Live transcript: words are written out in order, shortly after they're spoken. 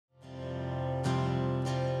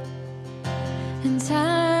and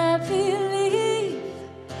I believe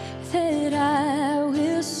that I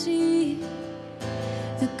will see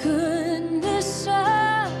the goodness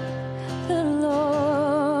of the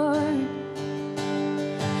Lord.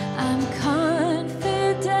 I'm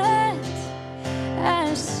confident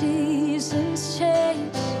as seasons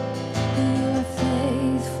change, your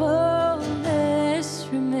faithfulness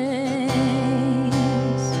remains.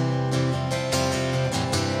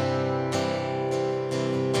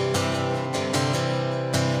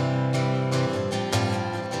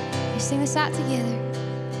 We sing this out together.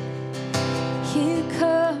 You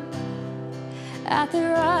come at the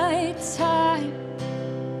right time,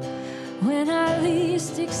 when I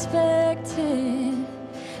least expect it,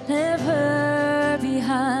 never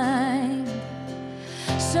behind.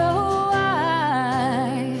 So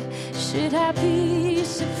why should I be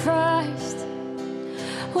surprised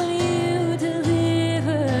when you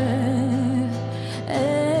deliver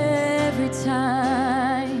every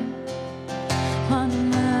time? On the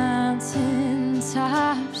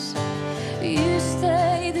mountaintops, you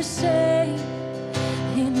stay the same.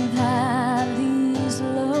 In valleys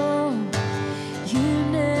low, you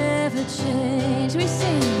never change. We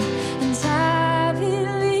sing, and I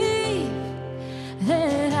believe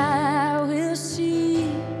that I will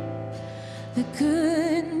see the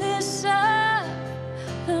goodness of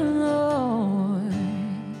the Lord.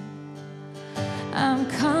 I'm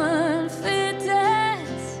confident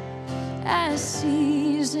as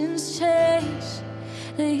seasons change,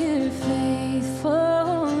 that your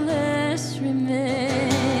faithfulness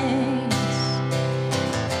remains.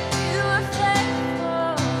 You are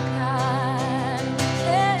faithful, God, we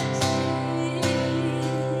can see.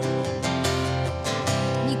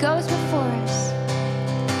 And He goes before us.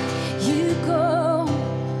 You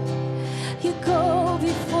go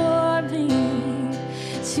before me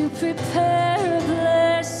to prepare a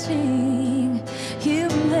blessing. You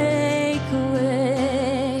make a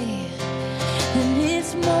way, and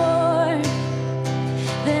it's more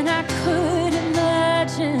than I could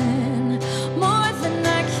imagine, more than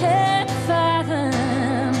I can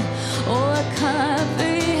fathom or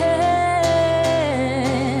comprehend.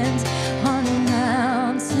 On the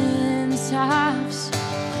mountaintops,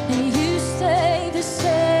 and you stay the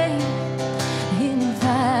same. In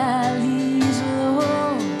valleys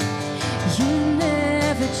low, you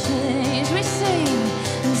never change. We sing,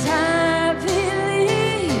 and I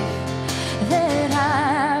believe that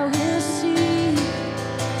I will see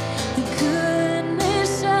the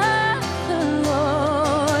goodness of the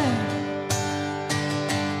Lord.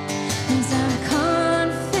 And I'm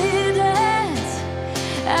confident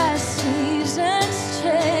as seasons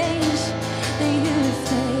change, that your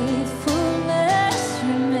faithfulness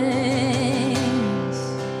remains.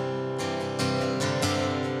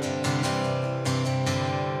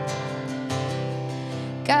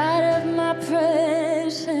 God of my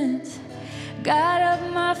present, God of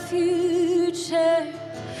my future,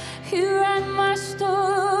 you write my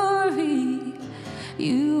story,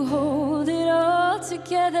 you hold it all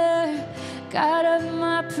together. God of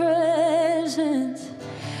my present,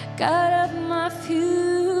 God of my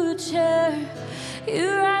future,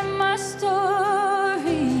 you write my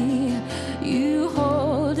story, you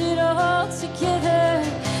hold it all together.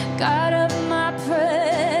 God of my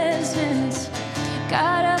present,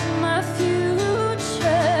 God of my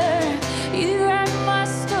future, you write my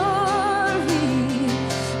story,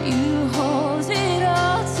 you hold it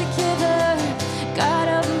all together. God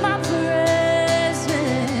of my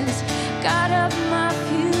present, God of my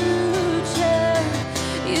future,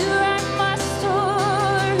 you write my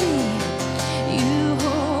story, you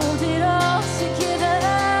hold it all together.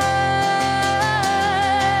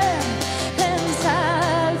 And I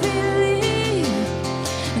believe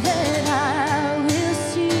that I will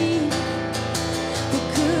see the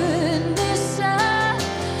goodness of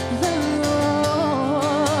the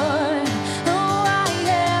Lord. Oh, I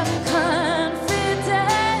am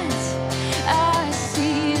confident as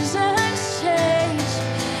seasons change,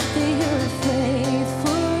 that your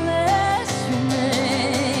faithfulness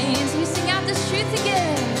remains. We sing out this truth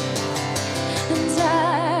again. And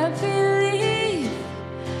I believe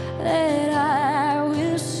that I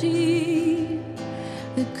will see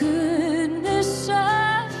the goodness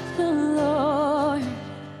of the Lord.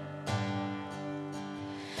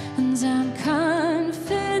 And I'm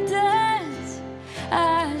confident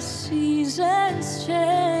as seasons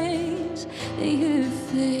change, that your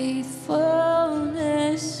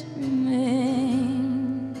faithfulness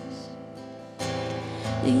remains.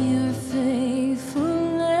 That your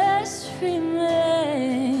faithfulness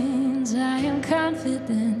remains. I am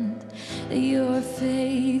confident that your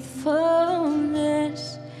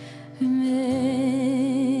faithfulness remains.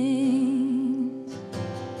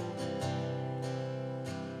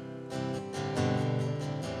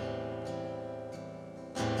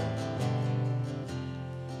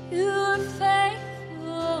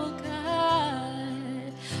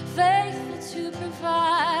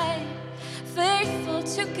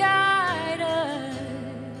 to guide us,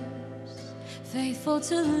 faithful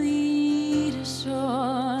to lead us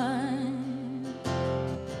on.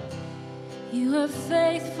 You have